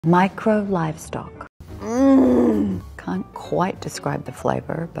Micro livestock. Can't quite describe the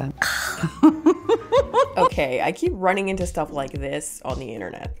flavor, but... Okay, I keep running into stuff like this on the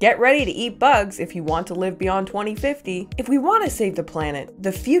internet. Get ready to eat bugs if you want to live beyond 2050. If we want to save the planet,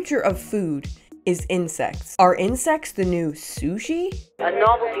 the future of food is insects. Are insects the new sushi? A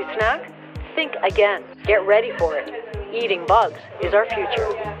novelty snack? Think again. Get ready for it. Eating bugs is our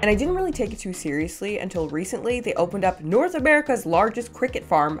future. And I didn't really take it too seriously until recently they opened up North America's largest cricket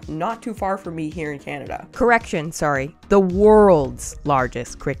farm not too far from me here in Canada. Correction, sorry, the world's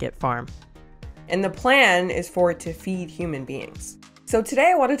largest cricket farm. And the plan is for it to feed human beings. So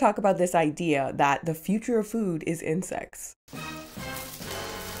today I want to talk about this idea that the future of food is insects.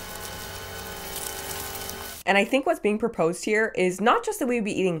 And I think what's being proposed here is not just that we would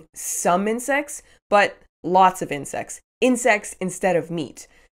be eating some insects, but lots of insects. Insects instead of meat.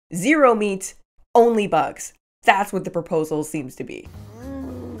 Zero meat, only bugs. That's what the proposal seems to be.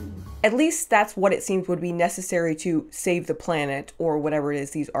 At least that's what it seems would be necessary to save the planet, or whatever it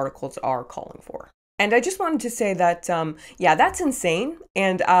is these articles are calling for. And I just wanted to say that, yeah, that's insane.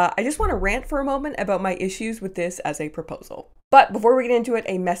 And I just want to rant for a moment about my issues with this as a proposal. But before we get into it,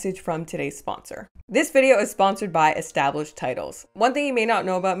 a message from today's sponsor. This video is sponsored by Established Titles. One thing you may not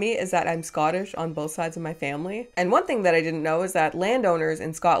know about me is that I'm Scottish on both sides of my family. And one thing that I didn't know is that landowners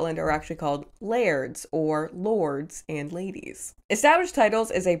in Scotland are actually called lairds, or lords and ladies. Established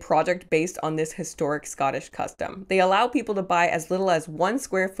Titles is a project based on this historic Scottish custom. They allow people to buy as little as 1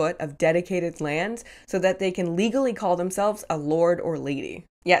 square foot of dedicated land so that they can legally call themselves a lord or lady.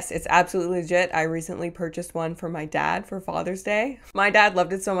 Yes, it's absolutely legit. I recently purchased one for my dad for Father's Day. My dad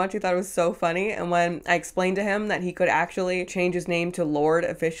loved it so much, he thought it was so funny. And when I explained to him that he could actually change his name to Lord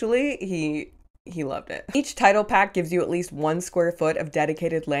officially, he loved it. Each title pack gives you at least 1 square foot of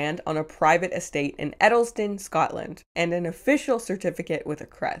dedicated land on a private estate in Edelston, Scotland, and an official certificate with a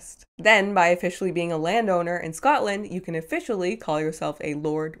crest. Then, by officially being a landowner in Scotland, you can officially call yourself a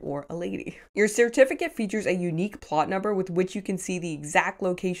lord or a lady. Your certificate features a unique plot number with which you can see the exact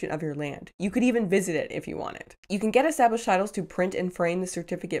location of your land. You could even visit it if you wanted. You can get Established Titles to print and frame the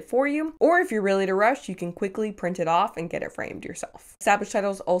certificate for you, or if you're really to rush, you can quickly print it off and get it framed yourself. Established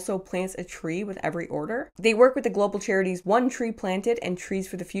Titles also plants a tree with every order. They work with the global charities One Tree Planted and Trees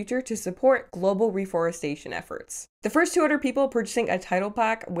for the Future to support global reforestation efforts. The first 200 people purchasing a title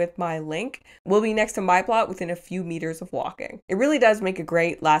pack with my link will be next to my plot within a few meters of walking. It really does make a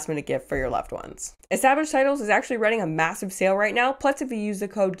great last-minute gift for your loved ones. Established Titles is actually running a massive sale right now, plus if you use the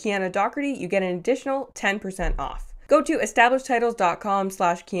code Kiana Docherty, you get an additional 10% off. Go to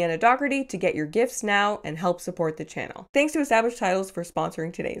establishedtitles.com/Kiana Docherty to get your gifts now and help support the channel. Thanks to Established Titles for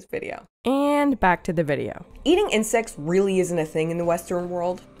sponsoring today's video. And back to the video. Eating insects really isn't a thing in the Western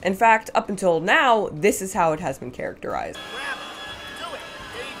world. In fact, up until now, this is how it has been characterized. Grab it. Do it.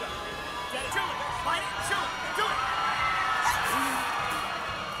 There you go. Get it. Do it. Fight it. Shoot it. Do it.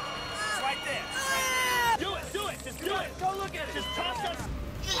 It's right there. Do it. Do it. Just do it. Go look at it. Just toss that.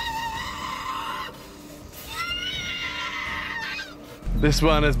 This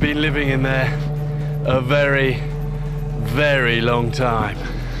one has been living in there a very, very long time.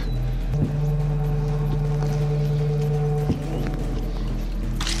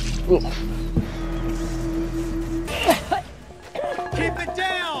 Keep it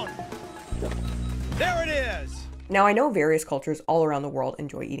down. There it is. Now, I know various cultures all around the world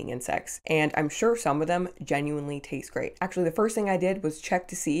enjoy eating insects, and I'm sure some of them genuinely taste great. Actually, the first thing I did was check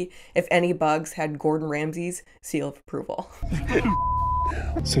to see if any bugs had Gordon Ramsay's seal of approval.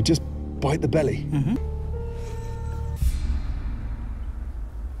 So just bite the belly.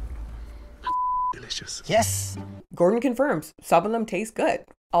 Delicious. Yes. Gordon confirms some of them taste good,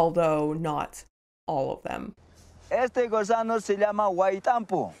 although not all of them. Este gusano se llama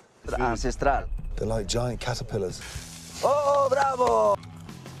guaitampo, ancestral. They're like giant caterpillars. Oh, bravo!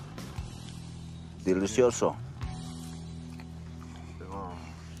 Delicioso.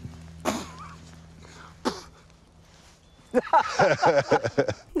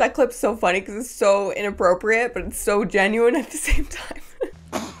 That clip's so funny because it's so inappropriate, but it's so genuine at the same time.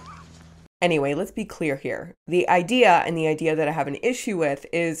 Anyway, let's be clear here. The idea that I have an issue with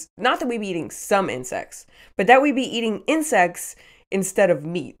is not that we be eating some insects, but that we be eating insects instead of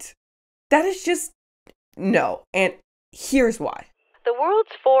meat. That is just no, and here's why. The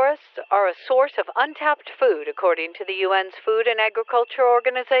world's forests are a source of untapped food, according to the UN's Food and Agriculture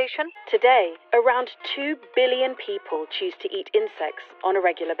Organization. Today, around 2 billion people choose to eat insects on a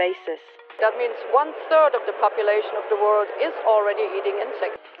regular basis. That means 1/3 of the population of the world is already eating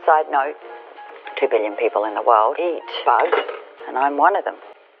insects. Side note, 2 billion people in the world eat bugs, and I'm one of them.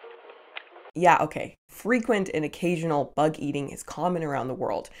 Yeah, okay, frequent and occasional bug eating is common around the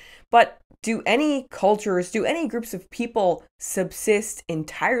world. But do any cultures, do any groups of people subsist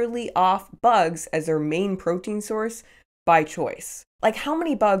entirely off bugs as their main protein source by choice? Like, how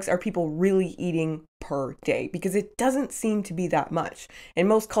many bugs are people really eating per day? Because it doesn't seem to be that much. In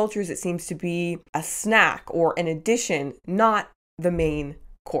most cultures, it seems to be a snack or an addition, not the main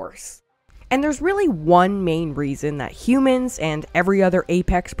course. And there's really one main reason that humans and every other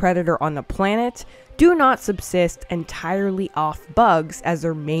apex predator on the planet do not subsist entirely off bugs as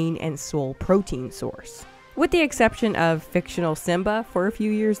their main and sole protein source. With the exception of fictional Simba for a few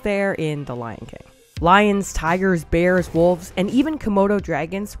years there in The Lion King. Lions, tigers, bears, wolves, and even Komodo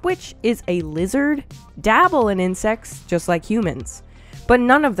dragons, which is a lizard, dabble in insects just like humans. But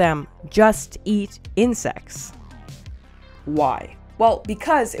none of them just eat insects. Why? Well,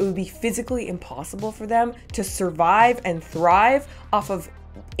 because it would be physically impossible for them to survive and thrive off of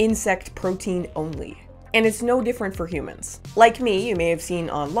insect protein only. And it's no different for humans. Like me, you may have seen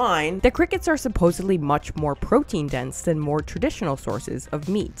online, that crickets are supposedly much more protein dense than more traditional sources of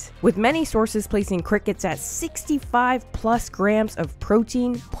meat, with many sources placing crickets at 65 plus grams of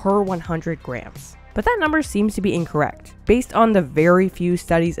protein per 100 grams. But that number seems to be incorrect. Based on the very few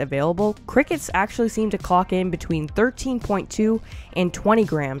studies available, crickets actually seem to clock in between 13.2 and 20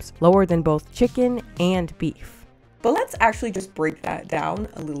 grams, lower than both chicken and beef. But let's actually just break that down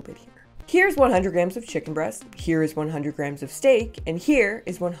a little bit here. Here's 100 grams of chicken breast, here is 100 grams of steak, and here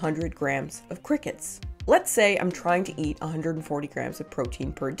is 100 grams of crickets. Let's say I'm trying to eat 140 grams of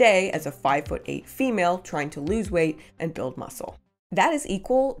protein per day as a 5'8" female trying to lose weight and build muscle. That is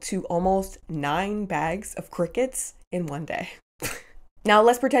equal to almost 9 bags of crickets in one day. Now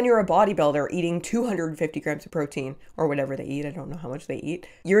let's pretend you're a bodybuilder eating 250 grams of protein, or whatever they eat, I don't know how much they eat.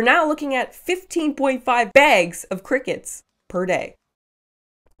 You're now looking at 15.5 bags of crickets per day.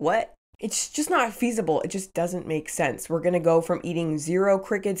 What? It's just not feasible. It just doesn't make sense. We're gonna go from eating 0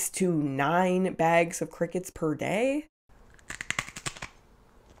 crickets to 9 bags of crickets per day?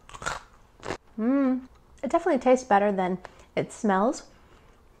 It definitely tastes better than it smells.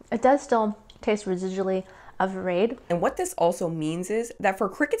 It does still taste residually of raid. And what this also means is that for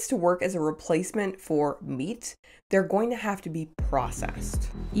crickets to work as a replacement for meat, they're going to have to be processed.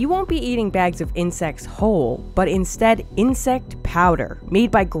 You won't be eating bags of insects whole, but instead insect powder, made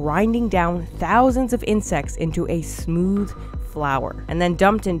by grinding down thousands of insects into a smooth flour, and then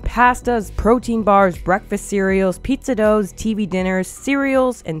dumped in pastas, protein bars, breakfast cereals, pizza doughs, TV dinners,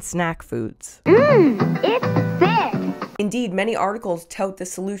 cereals, and snack foods. It's sick! Indeed, many articles tout the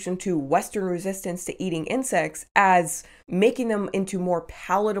solution to Western resistance to eating insects as making them into more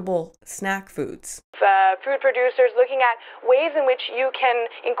palatable snack foods. Food producers looking at ways in which you can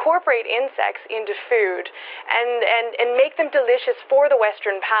incorporate insects into food and make them delicious for the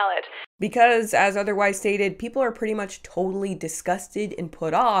Western palate. Because, as otherwise stated, people are pretty much totally disgusted and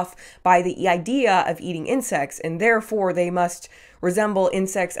put off by the idea of eating insects, and therefore they must resemble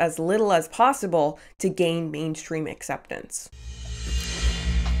insects as little as possible to gain mainstream acceptance.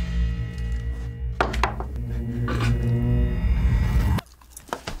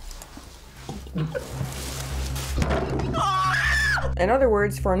 In other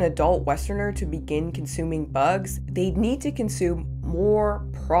words, for an adult Westerner to begin consuming bugs, they'd need to consume more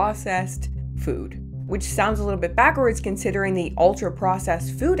processed food, which sounds a little bit backwards considering the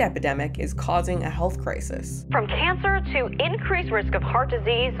ultra-processed food epidemic is causing a health crisis. From cancer to increased risk of heart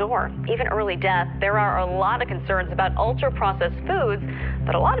disease or even early death, there are a lot of concerns about ultra-processed foods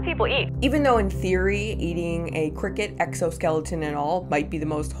that a lot of people eat. Even though in theory, eating a cricket, exoskeleton and all, might be the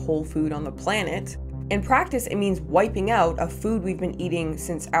most whole food on the planet, in practice it means wiping out a food we've been eating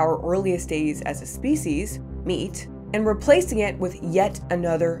since our earliest days as a species, meat, and replacing it with yet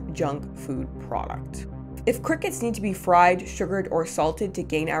another junk food product. If crickets need to be fried, sugared, or salted to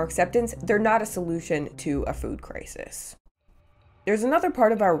gain our acceptance, they're not a solution to a food crisis. There's another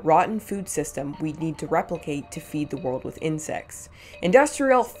part of our rotten food system we need to replicate to feed the world with insects.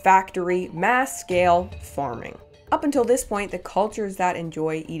 Industrial, factory, mass-scale farming. Up until this point, the cultures that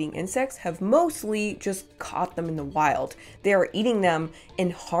enjoy eating insects have mostly just caught them in the wild. They are eating them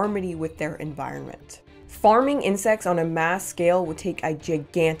in harmony with their environment. Farming insects on a mass scale would take a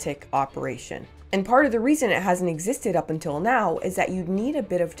gigantic operation. And part of the reason it hasn't existed up until now is that you need a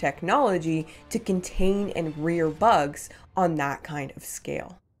bit of technology to contain and rear bugs on that kind of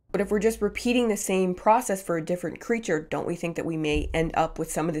scale. But if we're just repeating the same process for a different creature, don't we think that we may end up with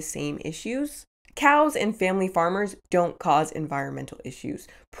some of the same issues? Cows and family farmers don't cause environmental issues.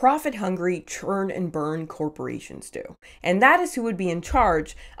 Profit-hungry, churn and burn corporations do. And that is who would be in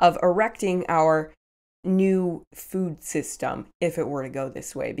charge of erecting our new food system if it were to go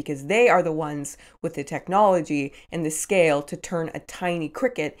this way, because they are the ones with the technology and the scale to turn a tiny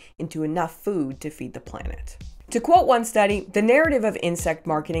cricket into enough food to feed the planet. To quote one study, the narrative of insect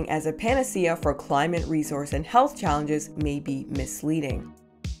marketing as a panacea for climate, resource, and health challenges may be misleading.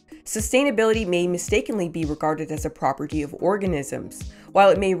 Sustainability may mistakenly be regarded as a property of organisms, while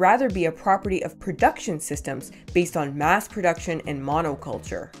it may rather be a property of production systems based on mass production and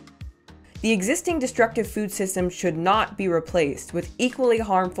monoculture. The existing destructive food system should not be replaced with equally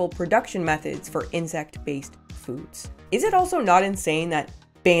harmful production methods for insect-based foods. Is it also not insane that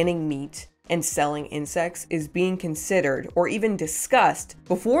banning meat and selling insects is being considered or even discussed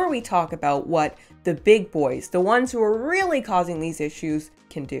before we talk about what the big boys, the ones who are really causing these issues,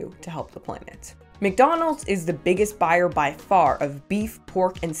 can do to help the planet? McDonald's is the biggest buyer by far of beef,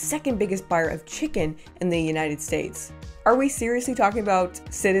 pork, and second biggest buyer of chicken in the United States. Are we seriously talking about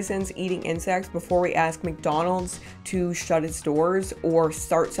citizens eating insects before we ask McDonald's to shut its doors or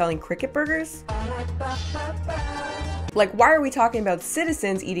start selling cricket burgers? Like, why are we talking about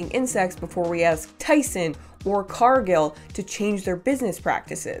citizens eating insects before we ask Tyson or Cargill to change their business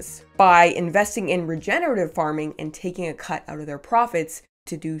practices by investing in regenerative farming and taking a cut out of their profits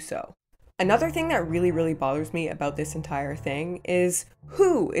to do so? Another thing that really bothers me about this entire thing is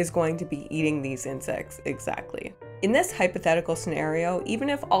who is going to be eating these insects exactly. In this hypothetical scenario, even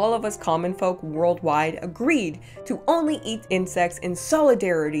if all of us common folk worldwide agreed to only eat insects in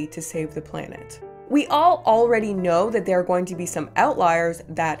solidarity to save the planet, we all already know that there are going to be some outliers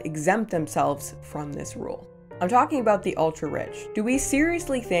that exempt themselves from this rule. I'm talking about the ultra-rich. Do we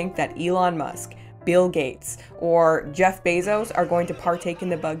seriously think that Elon Musk, Bill Gates, or Jeff Bezos are going to partake in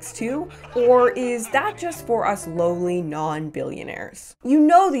the bugs too? Or is that just for us lowly non-billionaires? You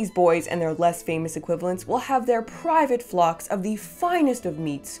know these boys and their less famous equivalents will have their private flocks of the finest of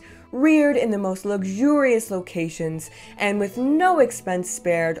meats, reared in the most luxurious locations and with no expense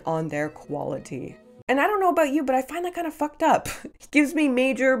spared on their quality. And I don't know about you, but I find that kind of fucked up. It gives me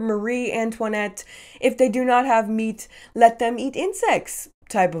major Marie Antoinette, if they do not have meat, let them eat insects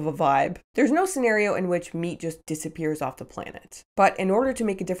type of a vibe. There's no scenario in which meat just disappears off the planet. But in order to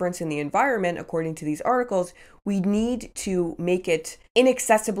make a difference in the environment, according to these articles, we need to make it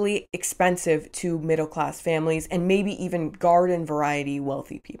inaccessibly expensive to middle-class families and maybe even garden variety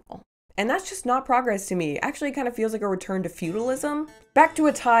wealthy people. And that's just not progress to me. It actually kind of feels like a return to feudalism. Back to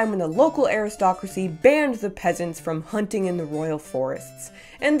a time when the local aristocracy banned the peasants from hunting in the royal forests,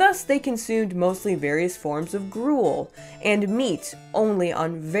 and thus they consumed mostly various forms of gruel and meat only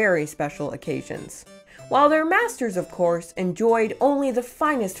on very special occasions. While their masters, of course, enjoyed only the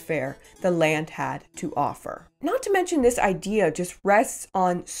finest fare the land had to offer. Not to mention, this idea just rests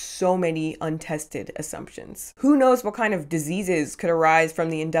on so many untested assumptions. Who knows what kind of diseases could arise from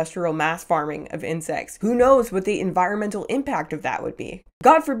the industrial mass farming of insects? Who knows what the environmental impact of that would be?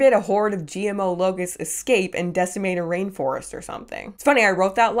 God forbid a horde of GMO locusts escape and decimate a rainforest or something. It's funny, I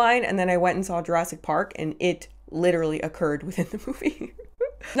wrote that line and then I went and saw Jurassic Park and it literally occurred within the movie.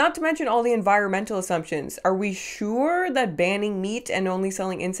 Not to mention all the environmental assumptions. Are we sure that banning meat and only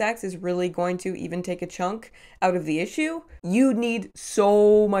selling insects is really going to even take a chunk out of the issue? You'd need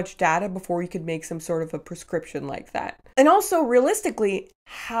so much data before you could make some sort of a prescription like that. And also, realistically,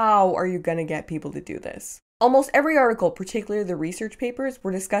 how are you going to get people to do this? Almost every article, particularly the research papers,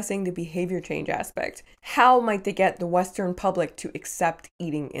 were discussing the behavior change aspect. How might they get the Western public to accept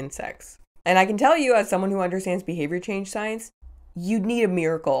eating insects? And I can tell you, as someone who understands behavior change science, you'd need a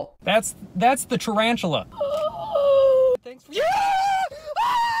miracle. That's the tarantula. Thanks for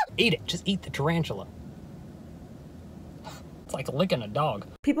Eat it. Just eat the tarantula. It's like licking a dog.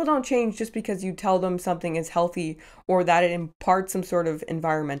 People don't change just because you tell them something is healthy or that it imparts some sort of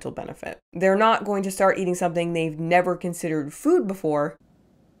environmental benefit. They're not going to start eating something they've never considered food before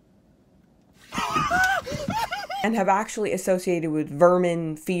and have actually associated with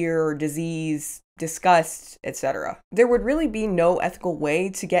vermin, fear, disease, disgust, etc. There would really be no ethical way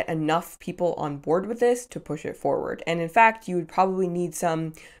to get enough people on board with this to push it forward. And in fact, you would probably need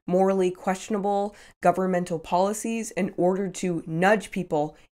some morally questionable governmental policies in order to nudge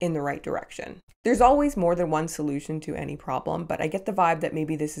people in the right direction. There's always more than one solution to any problem, but I get the vibe that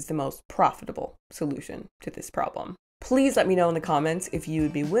maybe this is the most profitable solution to this problem. Please let me know in the comments if you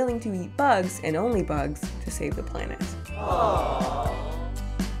would be willing to eat bugs and only bugs to save the planet. Aww.